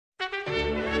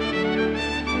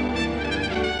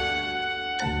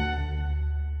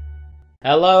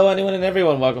Hello, anyone and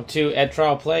everyone. Welcome to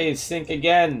Edtrawl Plays Sync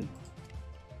Again.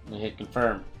 I'm gonna hit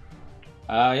confirm.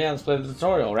 Yeah, let's play the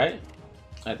tutorial, right?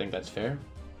 I think that's fair.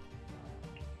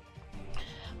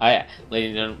 Yeah,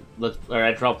 ladies and gentlemen,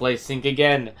 Edtrawl Plays Sync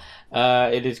Again.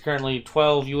 It is currently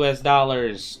 $12 US.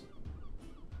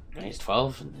 Nice,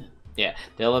 12? Yeah,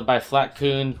 developed by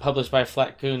Flatcoon, published by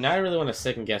Flatcoon. Now I really want to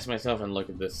second guess myself and look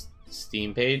at this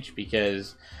Steam page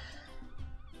because...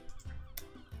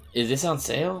 Is this on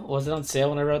sale? Was it on sale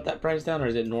when I wrote that price down, or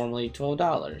is it normally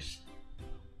 $12?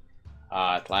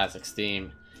 Classic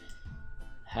Steam.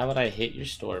 How would I hit your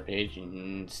store page?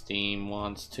 Steam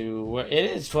wants to... It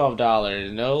is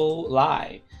 $12, no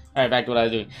lie. Alright, back to what I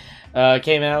was doing.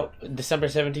 Came out December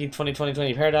 17th,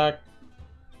 2020, Paradox.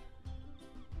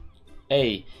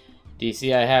 Hey, do you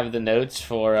see I have the notes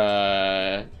for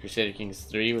Crusader Kings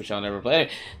 3, which I'll never play?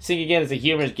 Anyway, Sync Again is a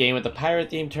humorous game with a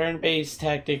pirate-themed turn-based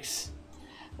tactics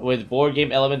with board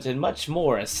game elements and much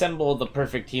more. Assemble the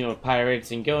perfect team of pirates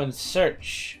and go in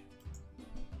search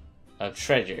of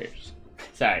treasures.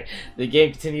 Sorry. The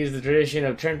game continues the tradition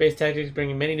of turn-based tactics,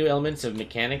 bringing many new elements of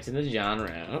mechanics in the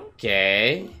genre.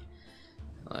 Okay.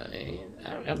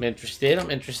 I'm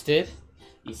interested.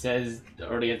 He says,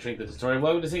 already entering the tutorial.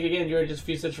 Welcome to Sync Again. You are just a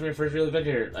few steps from your first real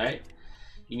adventure, right?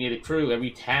 You need a crew. Every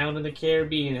town in the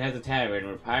Caribbean has a tavern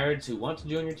where pirates who want to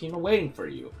join your team are waiting for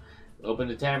you. Open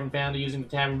the tavern found using the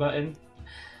tavern button.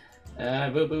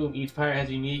 Boom, boom. Each pirate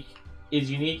has unique,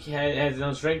 has its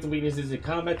own strengths and weaknesses. A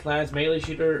combat class, melee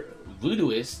shooter,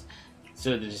 voodooist.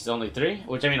 So there's just only 3,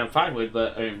 which I mean I'm fine with,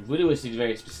 but voodooist is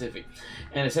very specific.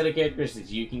 And a set of characteristics.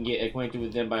 You can get acquainted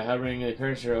with them by hovering the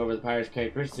cursor over the pirate's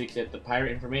characteristics at the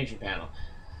pirate information panel.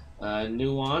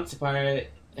 Nuance. A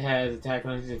pirate has attack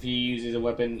bonuses if he uses a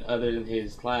weapon other than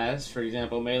his class. For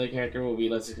example, melee character will be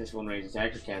less successful in ranged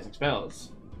attacks or casting spells.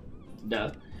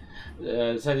 Duh.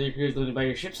 The size of your crew is limited by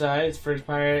your ship size. First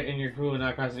pirate in your crew will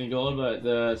not cost any gold, but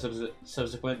the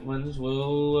subsequent ones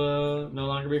will no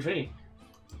longer be free.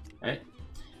 Alright?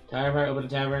 Tire pirate, open a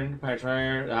tavern. Pirate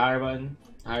fire, the hire button.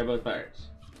 Hire both pirates.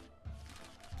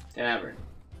 Tavern.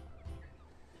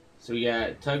 So we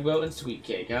got tugboat and sweet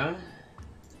cake, huh?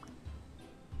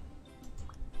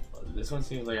 This one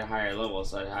seems like a higher level,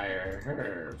 so I'd hire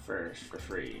her first for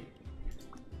free.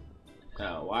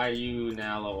 Why are you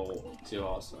now level 2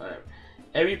 also? Right.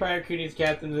 Every pirate crew needs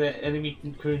captain, the enemy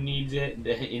crew needs it, and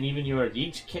even yours.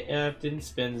 Each captain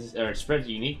spreads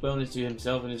a unique bonus to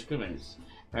himself and his crewmates.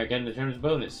 Pirate captain determines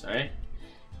bonus, alright?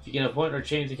 You can appoint or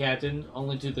change the captain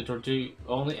only on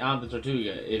the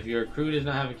Tortuga. If your crew does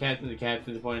not have a captain, then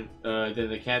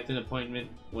the captain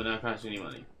appointment will not cost you any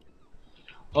money.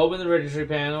 Open the registry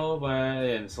panel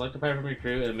and select a pirate from your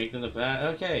crew and make them the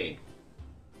okay.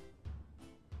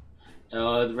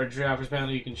 The registry offers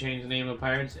panel, you can change the name of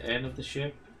pirates and of the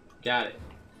ship. Got it.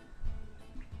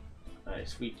 Alright,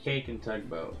 sweet cake and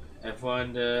tugboat.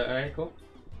 F1 alright, cool.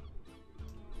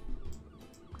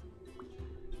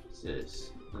 What's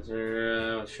this? Is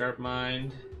there a sharp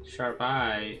mind, sharp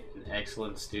eye, an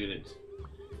excellent student.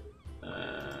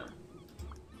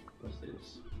 What's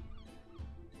this?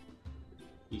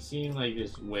 You seem like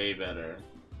just way better.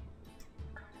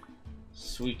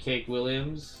 Sweet Cake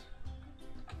Williams.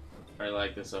 I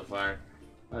like this so far.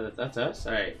 Oh, that's us?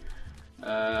 Alright.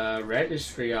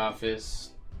 Registry office.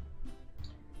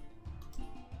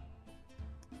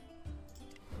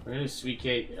 We're gonna do Sweet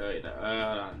Cake. Oh, wait, no,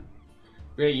 hold on.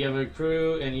 Great, you have a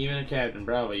crew and even a captain.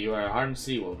 Bravo, you are a hardened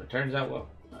sea wolf. It turns out,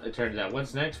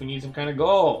 what's next? We need some kind of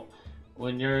goal.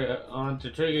 When you're on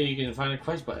Tortuga, you can find a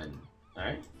quest button.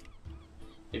 Alright.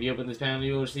 If you open this panel,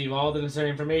 you will receive all the necessary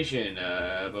information.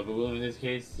 In this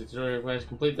case, the tutorial request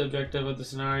complete the objective of the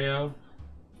scenario.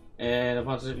 And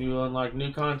upon submission, you will unlock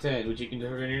new content, which you can do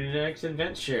in your next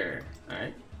adventure.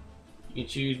 Alright. You can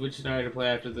choose which scenario to play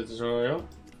after the tutorial.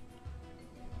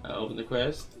 Open the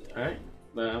quest. Alright.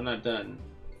 But I'm not done.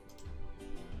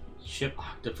 Ship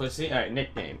Octopussy. Alright,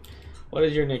 nickname. What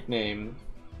is your nickname?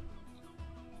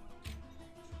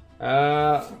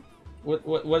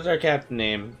 What's our captain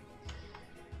name?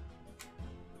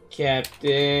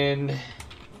 Captain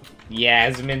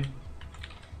Yasmin.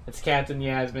 That's Captain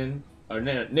Yasmin. Or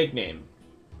no, nickname.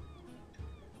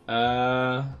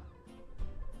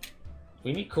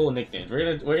 We need cool nicknames.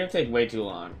 We're gonna take way too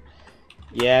long.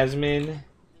 Yasmin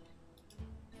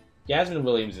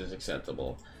Williams is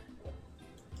acceptable.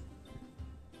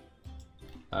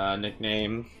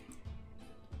 Nickname.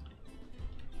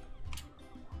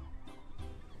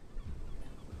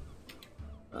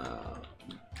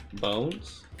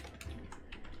 Bones.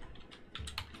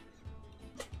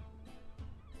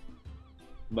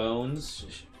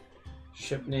 Bones.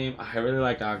 Ship name. I really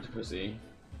like Octopussy.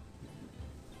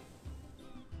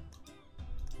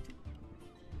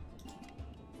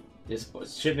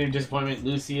 Ship name Disappointment,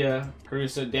 Lucia,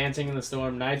 Caruso, Dancing in the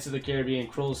Storm, Knights of the Caribbean,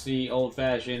 Cruel Sea, Old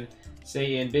Fashioned,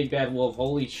 Satan, Big Bad Wolf,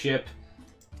 Holy Ship.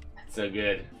 That's so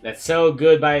good. That's so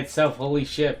good by itself. Holy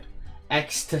Ship,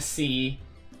 Ecstasy.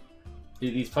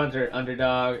 Dude, these punts are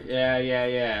Underdog.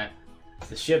 Yeah.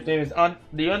 The ship name is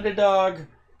The Underdog.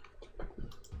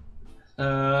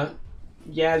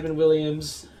 Yasmin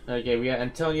Williams. Okay, we got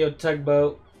Antonio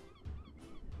Tugboat.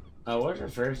 What's her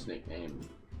first nickname?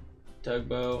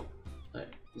 Tugboat.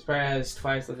 This probably has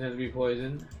twice the chance to be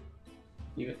poisoned.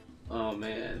 Oh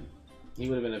man, he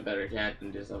would have been a better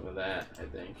captain just off of that, I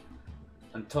think.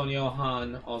 Antonio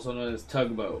Han, also known as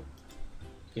Tugboat,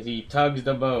 because he tugs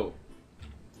the boat.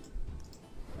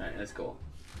 Alright, that's cool.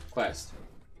 Quest.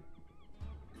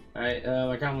 Alright,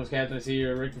 my comment was Captain. I see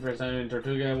you're Ricky first time in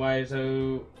Tortuga. Why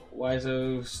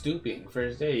so stooping?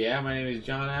 First day, yeah. My name is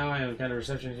John Al. I am kind of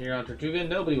receptionist here on Tortuga.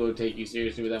 Nobody will take you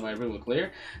seriously without my approval.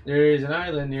 Clear. There is an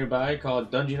island nearby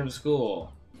called Dungeon of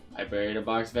School. I buried a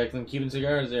box of excellent Cuban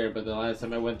cigars there, but the last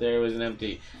time I went there it was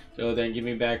empty. Go there and give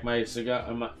me back my cigar.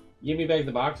 Give me back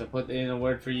the box. I'll put in a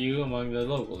word for you among the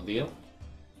locals. Deal?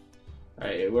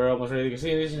 Alright, we're almost ready to go.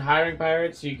 See, this is hiring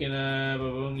pirates. You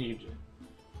can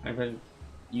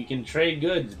you can trade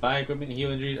goods, buy equipment, heal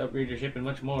injuries, upgrade your ship, and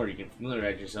much more. You can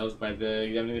familiarize yourselves by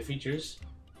examining the features.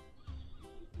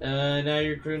 Now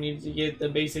your crew needs to get the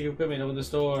basic equipment over the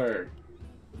store.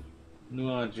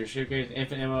 Nuance. Your ship carries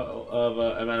infinite amount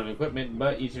of equipment,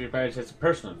 but each of your pirates has a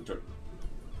personal inventory.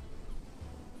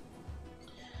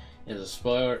 There's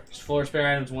four spare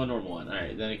items, one normal one.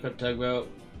 Alright, then equip Tugboat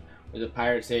with a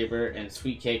pirate saber and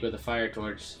Sweet Cake with a fire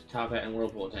torch, top hat, and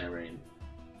whirlpool tambourine.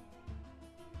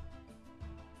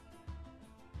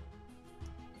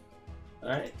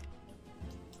 Alright.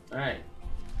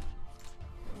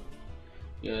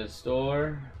 You go to the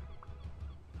store.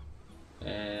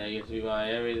 And I guess we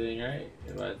buy everything, right?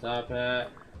 We buy the top hat.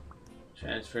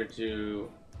 Transfer to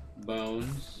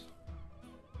Bones.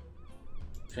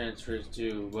 Transfers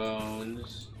to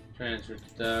Bones. Transfer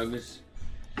to Tugs.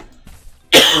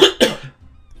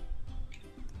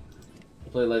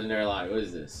 Play Legendary Live. What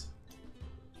is this?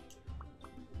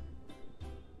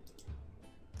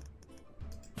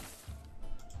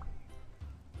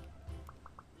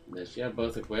 Does she have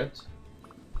both equipped?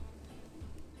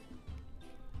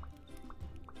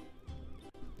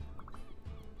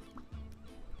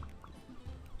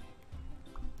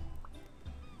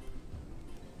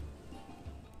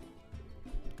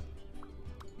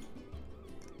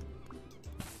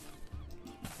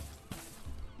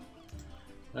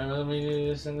 Alright, well, let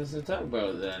me send this to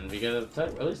Tugboat then, because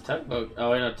at least Tugboat.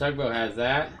 Oh, wait, no, Tugboat has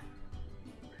that.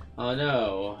 Oh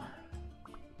no,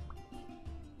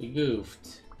 we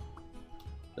goofed.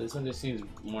 This one just seems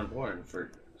more important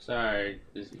for. Sorry,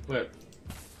 just equip.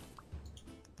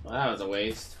 Well, that was a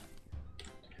waste.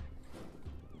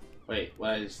 Wait,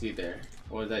 what did I see there?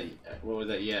 What was that? What was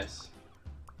that? Yes.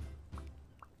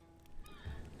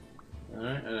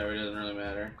 Alright, whatever, it doesn't really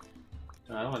matter.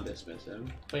 No, I don't want to dismiss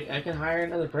him. Wait, I can hire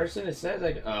another person? It says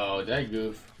like. Oh, did I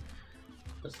goof?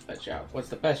 What's the pet shop? What's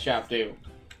the pet shop do?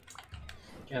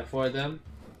 Can't afford them.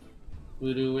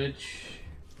 Voodoo Witch.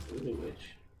 Voodoo Witch.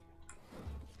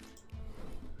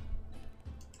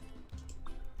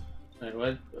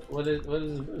 Alright, what does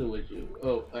Voodoo Witch do?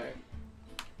 Oh, alright.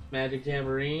 Magic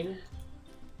Tambourine.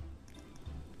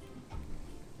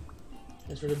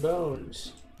 That's for the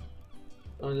Bones.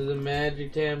 Bones is a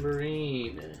Magic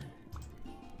Tambourine.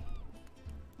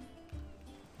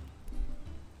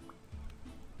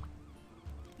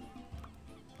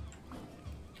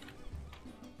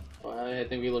 Well, I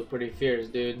think we look pretty fierce,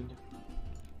 dude.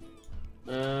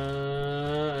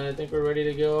 I think we're ready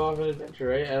to go off an adventure,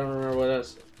 right? I don't remember what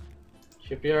else.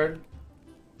 Shipyard.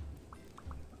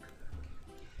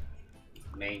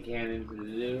 Main cannon to the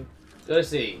zoo. Go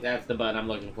see. That's the button I'm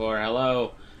looking for.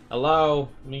 Hello. Hello.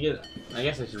 Let me get. I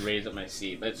guess I should raise up my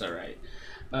seat. That's all right.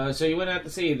 So you went out to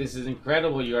sea. This is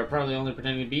incredible. You are probably only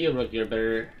pretending to be a rookie, or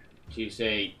better to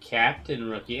say Captain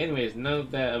Rookie. Anyways,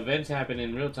 note that events happen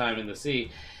in real time in the sea.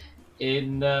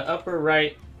 In the upper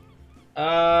right.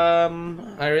 I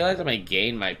realized that my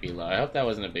gain might be low. I hope that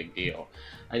wasn't a big deal.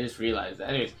 I just realized that.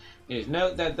 Anyways,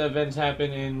 note that the events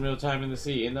happen in real time in the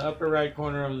sea. In the upper right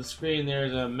corner of the screen,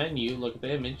 there's a menu. Look at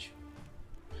the image.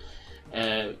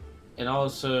 And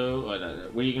also,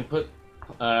 where you can put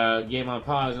game on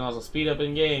pause and also speed up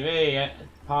in game. Hey,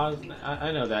 pause.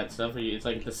 I know that stuff. It's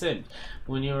like The Sims.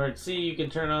 When you're at sea, you can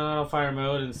turn on auto fire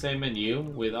mode in the same menu.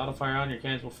 With auto fire on, your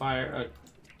cannons will fire.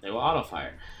 They will auto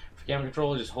fire. For camera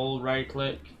control, just hold right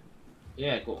click.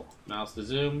 Yeah, cool. Mouse to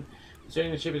zoom.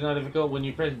 Considering the ship is not difficult, when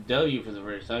you press W for the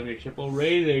first time, your ship will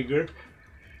raise anchor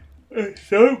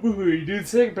So before you do the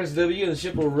second, press W and the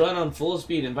ship will run on full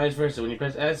speed and vice versa. When you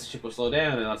press S, the ship will slow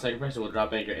down, and on second press it will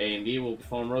drop anchor. A and D will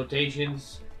perform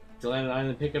rotations. To land on an island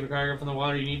and pick up a cargo from the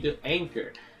water, you need to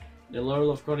anchor. In the lower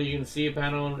left corner, you can see a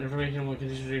panel of information on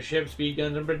conditions of your ship, speed,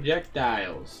 guns, and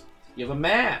projectiles. You have a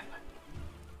map.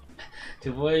 To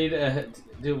avoid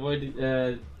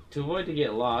to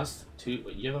get lost.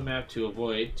 You have a map to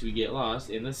avoid to get lost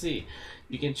in the sea.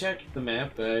 You can check the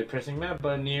map by pressing map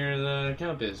button near the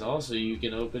compass. Also, you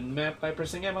can open map by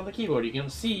pressing M on the keyboard. You can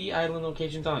see island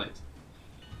locations on it.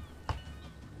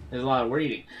 There's a lot of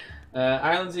reading.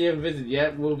 Islands that you haven't visited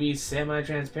yet will be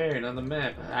semi-transparent on the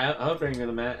map. Hovering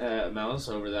the mouse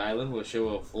over the island will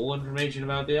show full information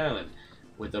about the island.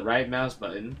 With the right mouse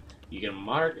button, you can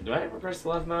mark. Do I ever press the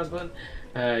left mouse button?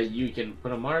 You can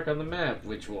put a mark on the map,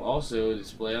 which will also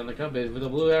display on the compass with a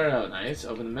blue arrow. Nice.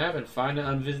 Open the map and find an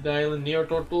unvisited island near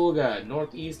Tortuga,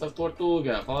 northeast of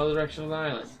Tortuga. Follow the direction of the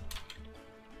island.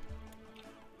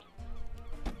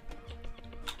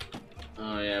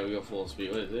 Oh yeah, we go full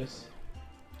speed. What is this?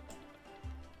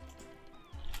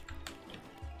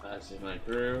 This is my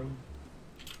crew.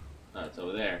 Oh, it's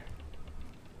over there.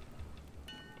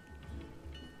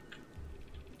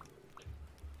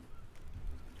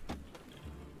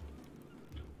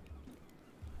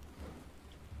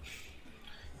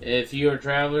 If you are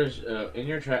travelers, in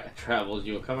your travels,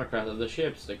 you will come across other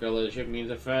ships. The color of the ship means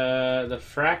the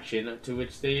fraction to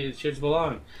which the ships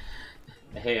belong.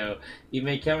 Heyo. You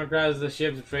may come across the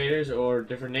ships of traders or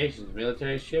different nations,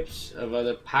 military ships of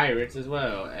other pirates as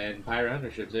well, and pirate hunter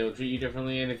ships. They will treat you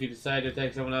differently, and if you decide to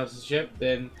attack someone else's ship,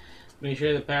 then make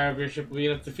sure the power of your ship will be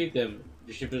enough to defeat them. If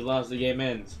your ship is lost, the game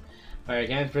ends. Fire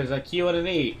cannons, press a Q and an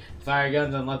E. Fire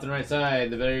guns on left and right side.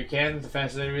 The better your cannons, the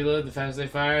faster they reload, the faster they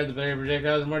fire, the better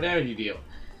projectiles, the more damage you deal.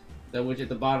 The widget at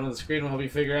the bottom of the screen will help you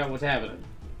figure out what's happening.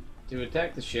 To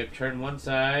attack the ship, turn one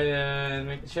side and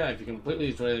make the shot. If you completely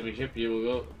destroy the enemy ship, it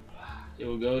will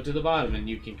go to the bottom, and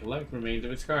you can collect the remains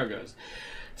of its cargoes.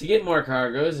 To get more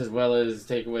cargoes, as well as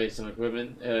take away some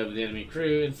equipment of the enemy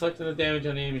crew, inflict enough damage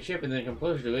on the enemy ship, and then come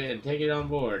closer to it and take it on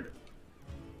board.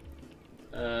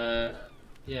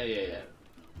 Yeah.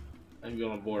 I'm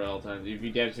going on board at all times. If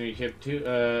you damage the enemy ship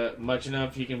too much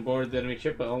enough, you can board the enemy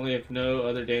ship, but only if no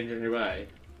other danger nearby.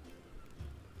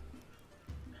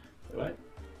 What?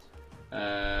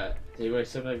 Take away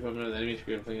some equipment of the enemy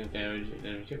crew, inflicting damage to the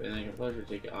enemy ship, and then come closer to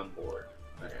take it on board.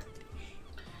 Okay.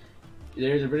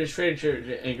 There's a British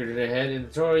trader anchored ahead. In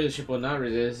the story, the ship will not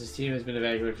resist. His team has been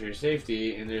evacuated for your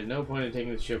safety, and there's no point in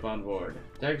taking the ship on board.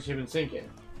 Attack the ship and sink it.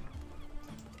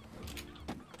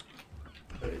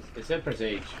 It said press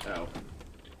H. Oh.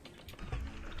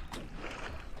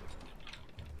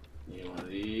 Need one of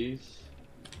these.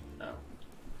 Oh.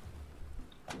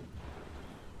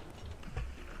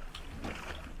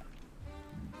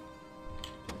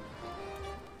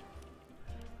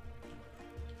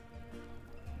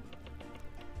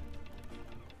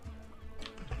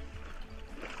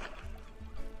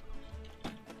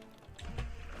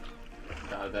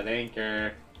 Got that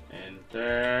anchor and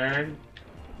turn.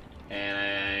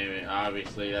 And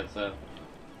obviously that's a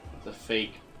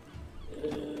fake.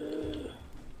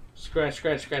 Scratch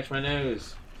my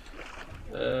nose.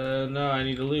 No, I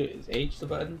need to loot. Is H the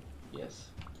button?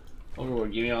 Yes.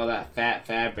 Overboard, give me all that fat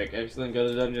fabric. Excellent, go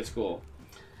to dungeon school.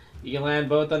 You can land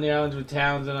both on the islands with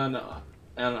towns and on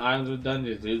islands with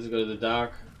dungeons. Dudes, go to the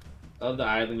dock of the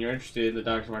island you're interested in. The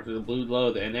dock's marked with a blue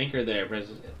glow and anchor there. Press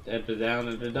enter down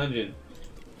into the dungeon.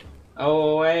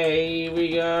 Away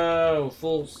we go!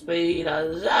 Full speed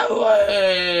as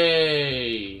away!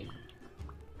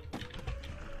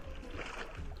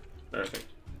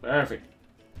 Perfect.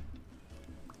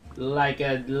 Like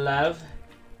a glove.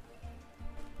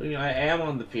 I am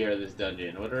on the pier of this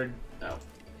dungeon. What are... Oh.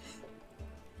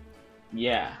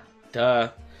 Yeah.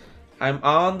 Duh. I'm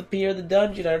on the pier of the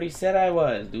dungeon. I already said I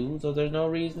was, dude. So there's no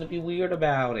reason to be weird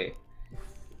about it.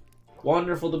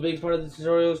 Wonderful, the biggest part of the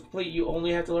tutorial is complete. You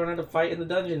only have to learn how to fight in the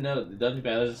dungeon. No, the dungeon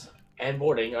battles and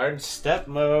boarding are in step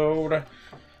mode.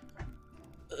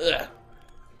 Ugh.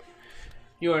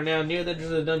 You are now near the edge of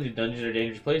the dungeon. Dungeons are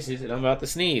dangerous places, and I'm about to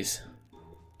sneeze.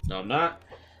 No, I'm not.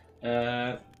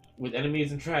 With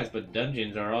enemies and traps, but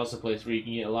dungeons are also places where you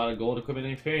can get a lot of gold equipment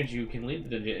and experience. You can leave the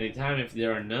dungeon at any time if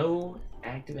there are no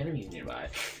active enemies nearby.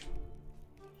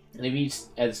 And at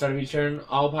the start of each turn,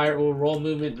 all pirate will roll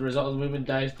movement. The result of the movement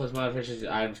dice plus modifications,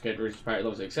 items, characteristics, pirate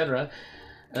levels, etc.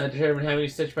 Determine how many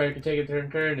steps pirate can take a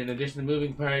turn. In addition, the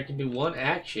moving pirate can do one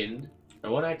active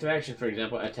action, for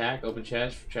example, attack, open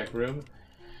chest, check room.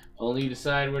 Only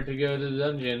decide where to go to the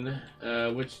dungeon,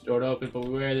 which door to open, but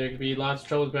beware, there can be lots of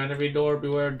troubles behind every door.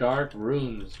 Beware dark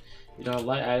rooms. You don't have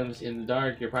light items in the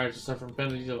dark. Your pirates will suffer from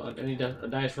penalties of any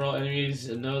dice roll. Enemies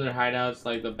know their hideouts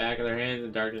like the back of their hands,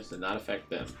 and darkness does not affect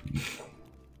them.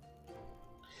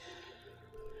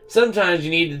 Sometimes you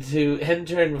need to end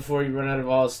turn before you run out of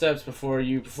all steps before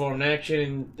you perform an action.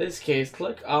 In this case,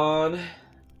 click on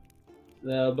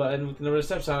the button with the number of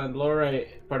steps on it in the lower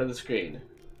right part of the screen.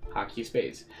 Hotkey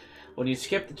space. When you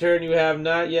skip the turn, you have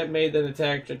not yet made an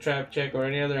attack, a trap check, or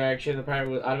any other action. The pirate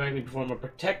will automatically perform a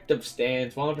protective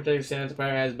stance. While in protective stance, the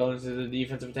pirate has bonuses to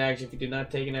defensive attacks. If you did not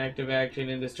take an active action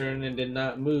in this turn and did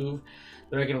not move,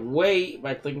 the pirate can wait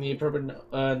by clicking the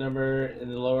appropriate number in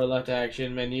the lower left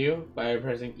action menu by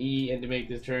pressing E, and to make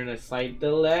this turn a slight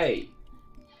delay.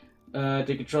 To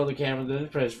control the camera, then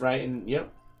press right and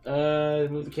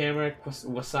move the camera.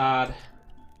 Wasad.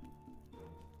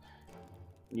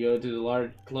 You go to the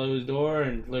large closed door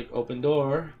and click open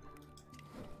door.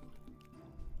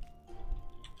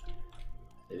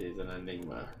 It is an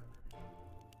enigma.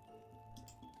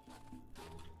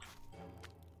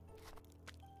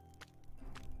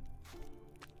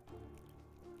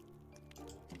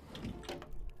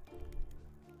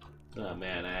 Oh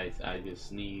man, I just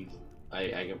sneezed. I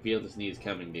can feel the sneeze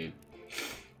coming, dude.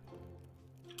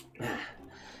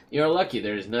 You're lucky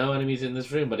there's no enemies in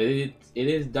this room, but it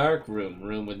is dark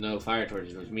room with no fire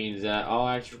torches, which means that all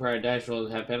action required dice rolls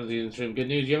have penalties in this room. Good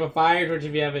news, you have a fire torch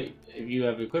if you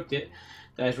have equipped it.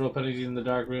 Dice roll penalties in the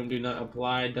dark room do not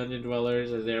apply. Dungeon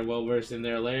dwellers, as they are well versed in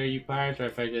their lair. You pirates are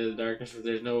affected in the darkness if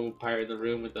there's no pirate in the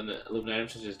room with an illuminated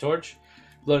items such as torch,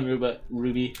 glowing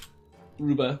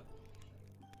ruba,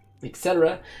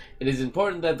 etc. It is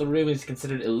important that the room is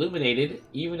considered illuminated,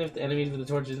 even if the enemies with the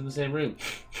torch is in the same room.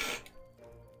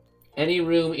 Any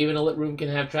room, even a lit room, can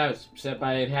have traps set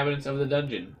by inhabitants of the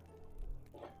dungeon.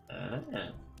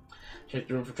 Check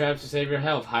the room for traps to save your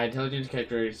health. High intelligence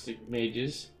characteristic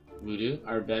mages, voodoo,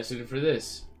 are best suited for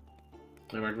this.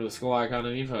 I marked with a skull icon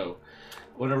and info.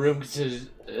 When a room is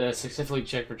successfully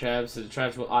checked for traps, the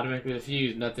traps will automatically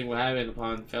diffuse. Nothing will happen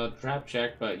upon failed trap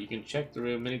check, but you can check the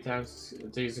room many times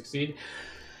until you succeed.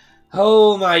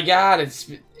 Oh my god, it's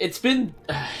been...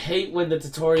 I hate when the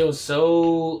tutorial is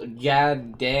so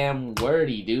goddamn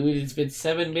wordy, dude. It's been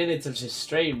 7 minutes of just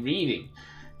straight reading.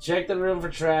 Check the room for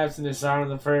traps and disarm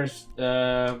the first...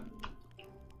 enter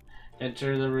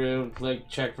the room, click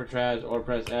check for traps, or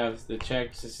press F. The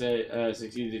check succeeds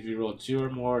if you roll 2 or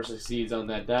more succeeds on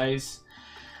that dice.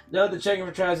 Note the checking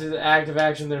for traps is an active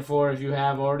action, therefore if you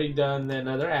have already done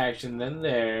another action, then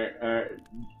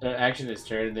action is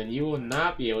turned, then you will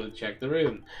not be able to check the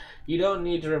room. You don't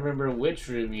need to remember which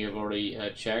room you have already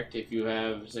checked. If you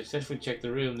have successfully checked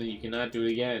the room, then you cannot do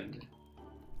it again.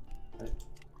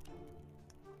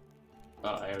 Oh,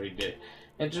 I already did.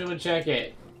 Enter room and check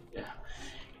it.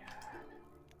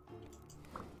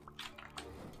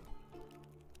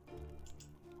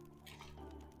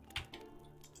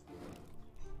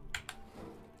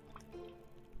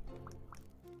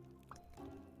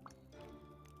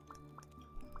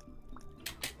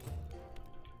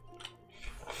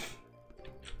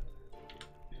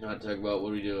 Now talk about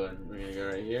what we're doing. We're gonna go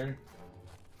right here.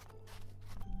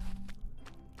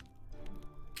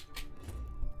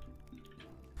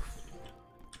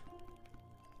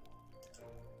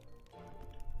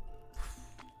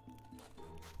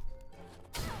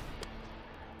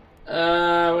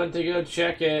 I went to go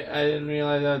check it. I didn't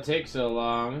realize that would take so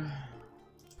long.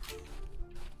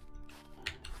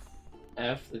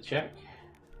 F the check.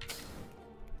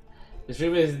 This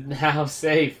room is now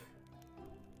safe.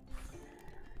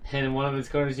 And in one of its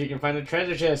corners you can find a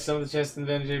treasure chest. Some of the chests in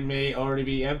the dungeon may already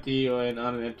be empty, and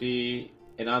on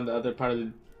the other part of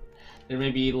the there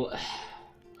may be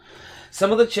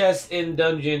some of the chests in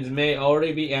dungeons may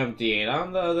already be empty, and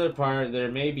on the other part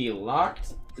there may be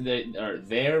locked.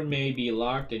 There may be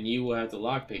locked, and you will have to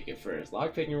lockpick it first.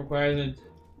 Lockpicking requires an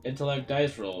intellect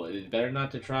dice roll. It is better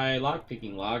not to try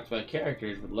lockpicking locks by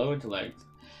characters with low intellect,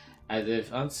 as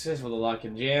if unsuccessful the lock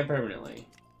can jam permanently.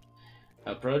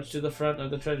 Approach to the front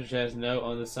of the treasure chest, note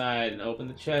on the side, and open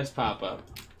the chest pop-up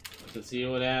to see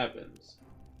what happens.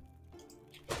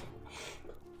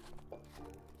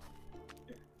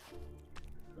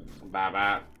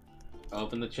 Bye-bye.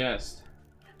 Open the chest.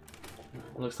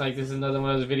 Looks like this is another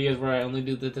one of those videos where I only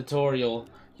do the tutorial.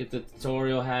 Yet the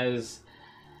tutorial has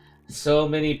so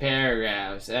many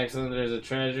paragraphs. Excellent. There's a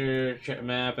treasure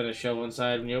map and a shovel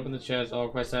inside. When you open the chest, all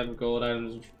quest items, gold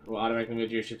items will automatically move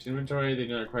to your ship's inventory. They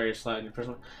do not require a slot in your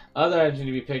personal. Other items need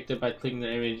to be picked up by clicking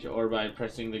the image or by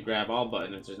pressing the grab all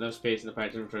button. If there's no space in the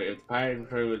pirate's inventory, if the pirate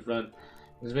inventory was run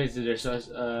Because basically there's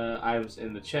items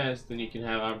in the chest, then you can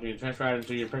have opportunity to transfer items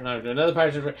to your personal item to another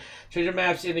pirate's treasure. Treasure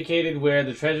maps indicated where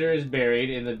the treasure is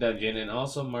buried in the dungeon and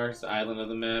also marks the island of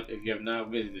the map if you have not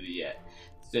visited it yet.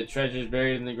 The treasures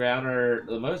buried in the ground are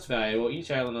the most valuable. Each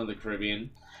island of the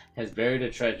Caribbean has buried a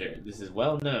treasure. This is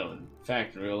well known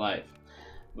fact in real life.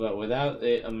 But without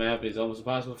it, a map is almost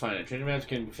impossible to find. It. Treasure maps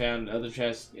can be found in other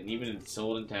chests and even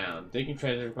sold in town. Digging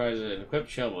treasure requires an equipped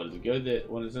shovel. It is good that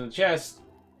when it's in the chest,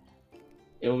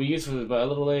 it will be useful, but a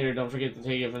little later, don't forget to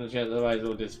take it from the chest, otherwise it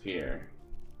will disappear.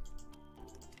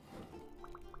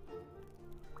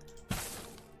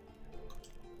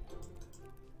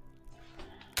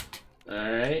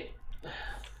 Alright.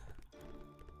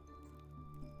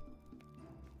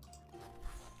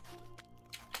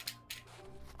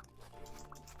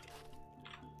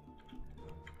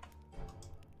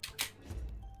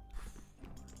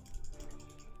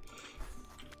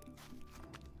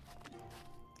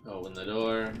 Open the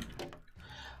door.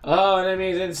 Oh,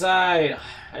 enemies inside!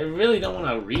 I really don't want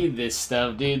to read this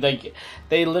stuff, dude. Like,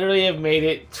 they literally have made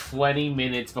it 20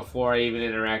 minutes before I even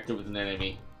interacted with an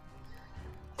enemy.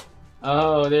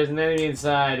 Oh, there's an enemy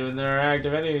inside. When there are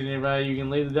active enemies nearby, you can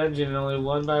leave the dungeon only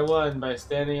one by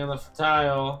standing on the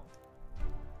tile.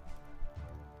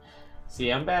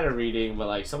 See, I'm bad at reading, but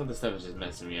like some of the stuff is just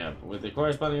messing me up. With the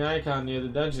corresponding icon near the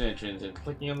dungeon entrance and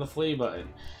clicking on the flee button.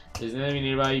 There's an enemy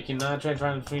nearby. You cannot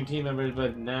transfer between team members,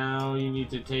 but now you need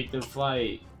to take the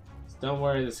flight. Don't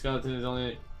worry, the skeleton is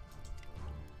only...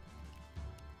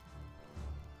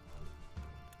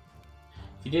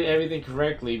 If you did everything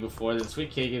correctly before, then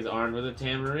Sweet Cake is armed with a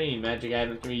tambourine. Magic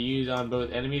items can be used on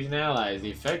both enemies and allies.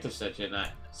 The effect of such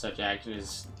action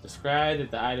is described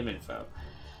at the item info.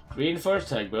 Reinforce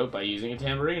Tugboat by using a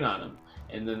tambourine on him.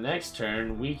 In the next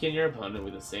turn, weaken your opponent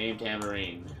with the same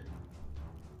tambourine.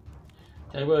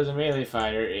 Tugboat is a melee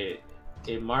fighter.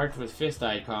 It marked with fist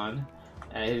icon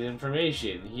at his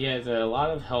information. He has a lot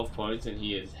of health points and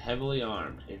he is heavily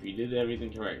armed. If you did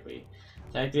everything correctly,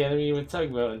 attack the enemy with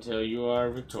Tugboat until you are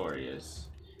victorious.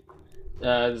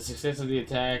 The success of the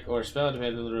attack or spell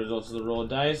depends on the results of the roll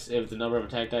dice. If the number of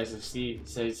attack dice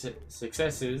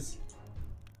successes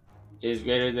is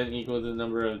greater than or equal to the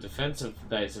number of defensive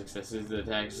dice successes, the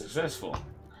attack is successful.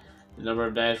 The number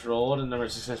of dice rolled and the number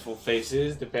of successful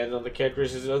faces depends on the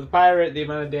characteristics of the pirate. The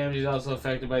amount of damage is also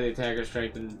affected by the attacker's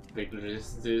strength and victim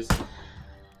resistances.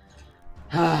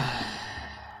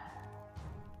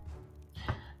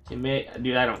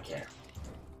 Dude, I don't care.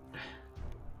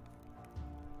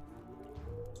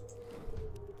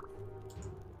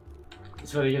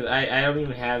 It's funny because I don't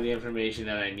even have the information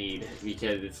that I need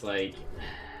because it's like...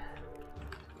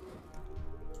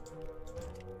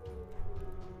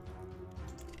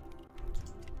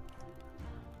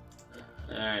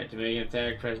 Alright, to make an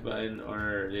attack, press button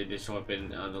or the additional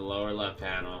weapon on the lower left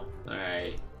panel.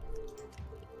 Alright.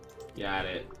 Got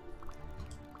it.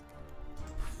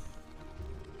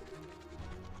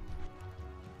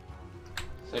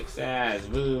 Success,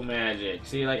 boo magic.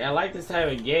 See, like, I like this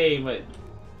type of game, but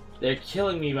they're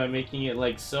killing me by making it,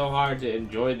 like, so hard to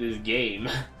enjoy this game.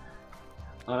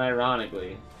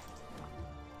 Unironically.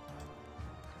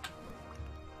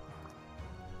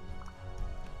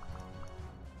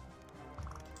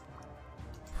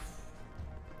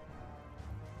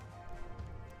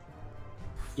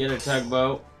 Get a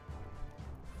Tugboat.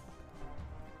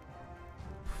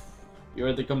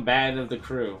 You're the combatant of the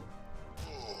crew.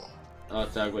 Oh,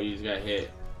 Tugboat, you just got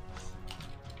hit.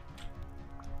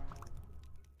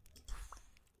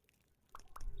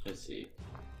 Let's see.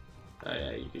 Oh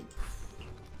yeah, you can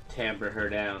tamper her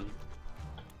down.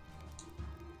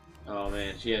 Oh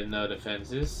man, she has no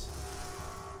defenses.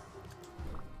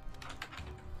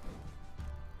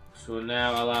 So we'll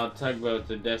now allow Tugboat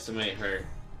to decimate her.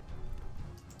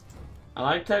 I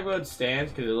like Tugboat's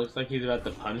stance because it looks like he's about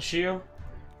to punch you,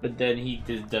 but then he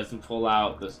just doesn't pull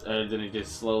out this. Then he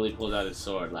just slowly pulls out his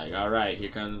sword. Like, all right, here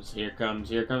comes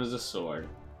the sword.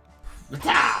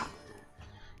 Bata!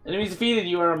 Enemies defeated.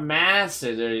 You are a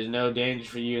master. There is no danger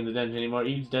for you in the dungeon anymore.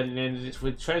 Each dungeon ends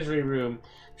with treasury room.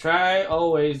 Try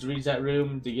always to reach that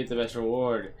room to get the best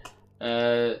reward.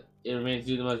 It remains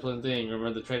to do the most pleasant thing.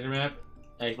 Remember the treasure map?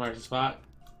 X marks the spot.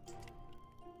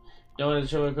 Don't want the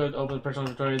shovel code to open the personal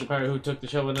inventory of the pirate who took the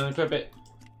shovel and unequip it.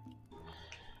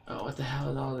 Oh, what the hell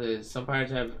is all this? Some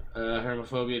pirates have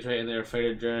hermophobia trait and they're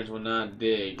afraid of germs will not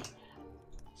dig.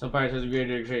 Some pirates have a great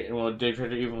dig trait and will dig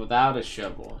treasure even without a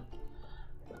shovel.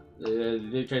 The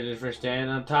dig treasure for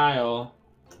stand on tile.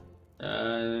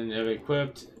 And have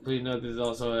equipped. Please note this is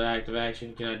also an active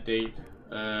action. Cannot dig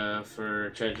for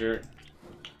treasure.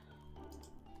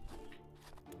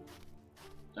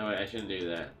 Oh wait, I shouldn't do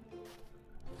that.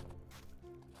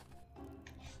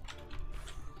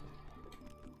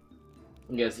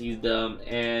 I guess he's dumb,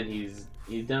 and he's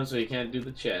dumb so he can't do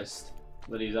the chest,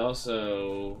 but he's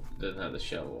also doesn't have the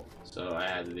shovel, so I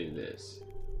had to do this.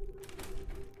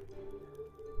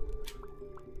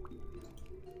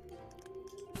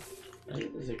 I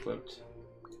get this equipped.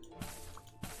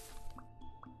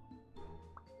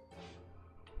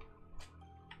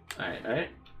 Alright.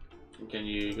 Can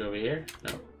you go over here?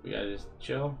 No, we gotta just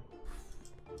chill.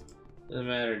 Doesn't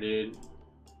matter, dude.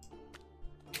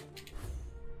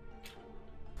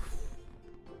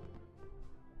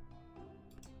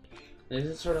 This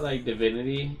is sort of like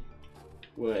Divinity,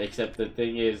 except the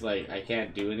thing is, like, I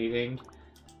can't do anything.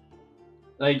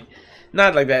 Like,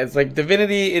 not like that. It's like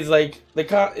Divinity is like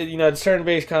it's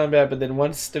turn-based combat, but then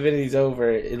once Divinity's over,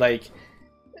 it's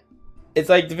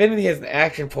like Divinity has an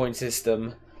action point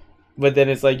system, but then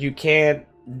it's like you can't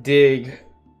dig,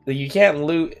 like you can't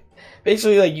loot.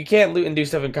 Basically, like you can't loot and do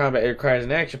stuff in combat. It requires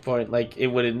an action point, like it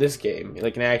would in this game.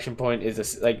 Like an action point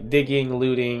is like digging,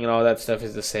 looting, and all that stuff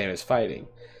is the same as fighting.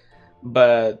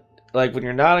 But like when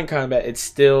you're not in combat, it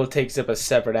still takes up a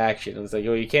separate action. It's like,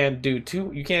 oh, you can't dig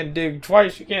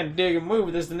twice, you can't dig and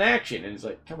move. This is an action, and it's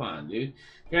like, come on, dude.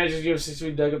 Congratulations, you have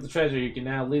successfully dug up the treasure. You can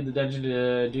now leave the dungeon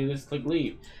to do this. Click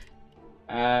leave.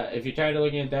 If you're tired of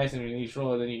looking at dice and each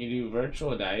roll, then you can do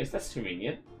virtual dice. That's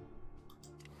convenient.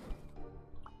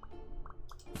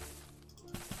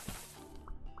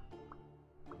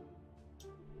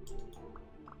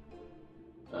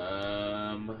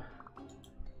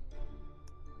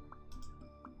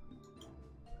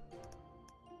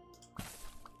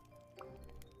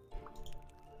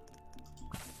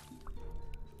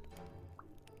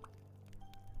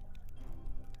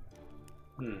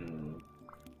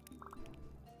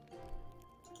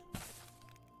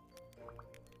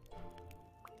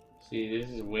 See, this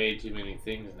is way too many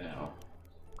things now.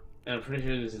 And I'm pretty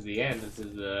sure this is the end. This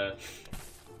is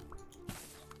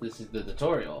the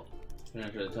tutorial.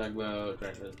 Transfer the tugboat,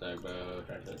 transfer the tugboat,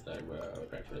 transfer the tugboat,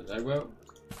 transfer the tugboat.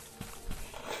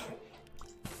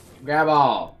 Grab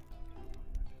all.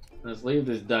 Let's leave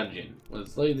this dungeon.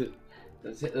 Let's leave it.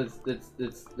 Let's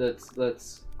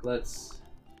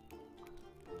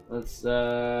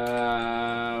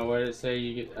where did it say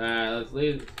you get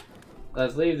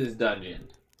let's leave this dungeon.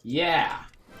 Yeah.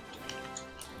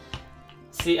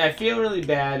 See, I feel really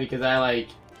bad because I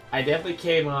definitely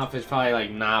came off as probably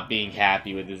like not being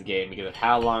happy with this game because of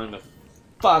how long the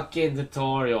fucking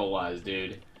tutorial was,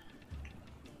 dude.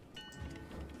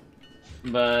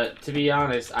 But to be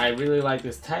honest, I really like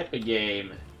this type of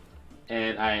game,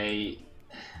 and I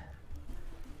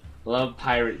love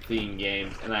pirate themed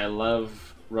games, and I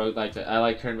love roguelike. I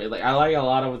like tournament. Like I like a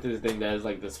lot of what this thing does.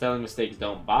 Like the spelling mistakes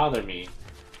don't bother me.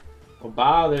 What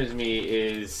bothers me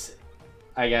is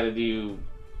I gotta do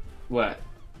what?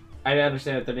 I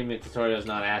understand that 30-minute tutorial is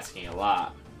not asking a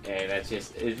lot, and it's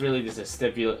really just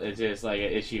it's just like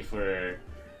an issue for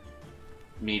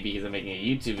me because I'm making a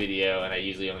YouTube video and I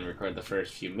usually only record the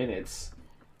first few minutes.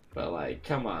 But like,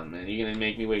 come on, man, you're gonna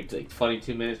make me wait like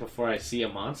 22 minutes before I see a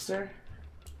monster?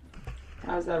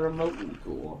 How's that remotely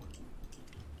cool?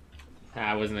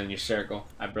 I wasn't in your circle.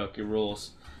 I broke your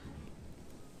rules.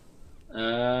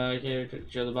 Okay,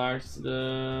 show the bars to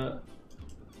the...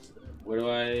 Where do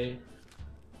I...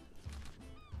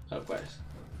 Oh, quest.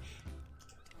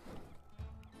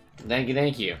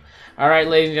 Thank you. Alright,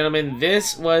 ladies and gentlemen,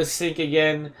 this was Sync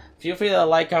again. Feel free to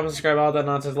like, comment, subscribe, all that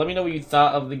nonsense. Let me know what you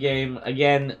thought of the game.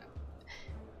 Again,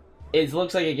 it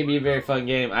looks like it can be a very fun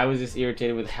game. I was just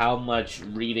irritated with how much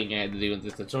reading I had to do in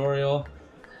this tutorial.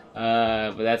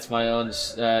 But that's my own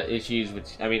issues,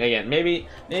 which, I mean, again, maybe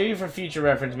for future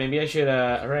reference, maybe I should,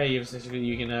 right, you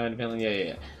can, independently,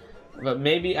 yeah. But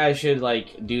maybe I should,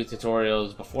 like, do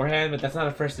tutorials beforehand, but that's not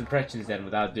a first impressions then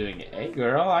without doing it. Hey,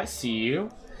 girl, I see you.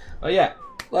 Oh, yeah.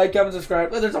 Like, comment,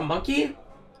 subscribe. Oh, there's a monkey?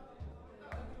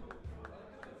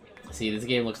 See, this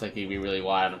game looks like it'd be really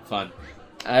wild and fun.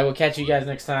 I will catch you guys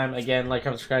next time. Again, like,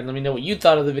 comment, subscribe. Let me know what you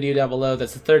thought of the video down below.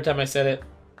 That's the third time I said it.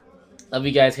 Love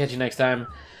you guys. Catch you next time.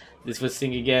 This was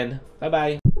Sing again.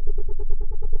 Bye-bye.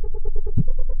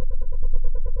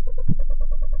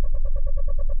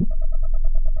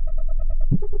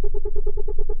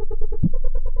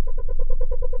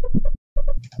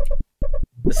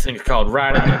 This thing's called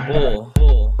Riding the Bull.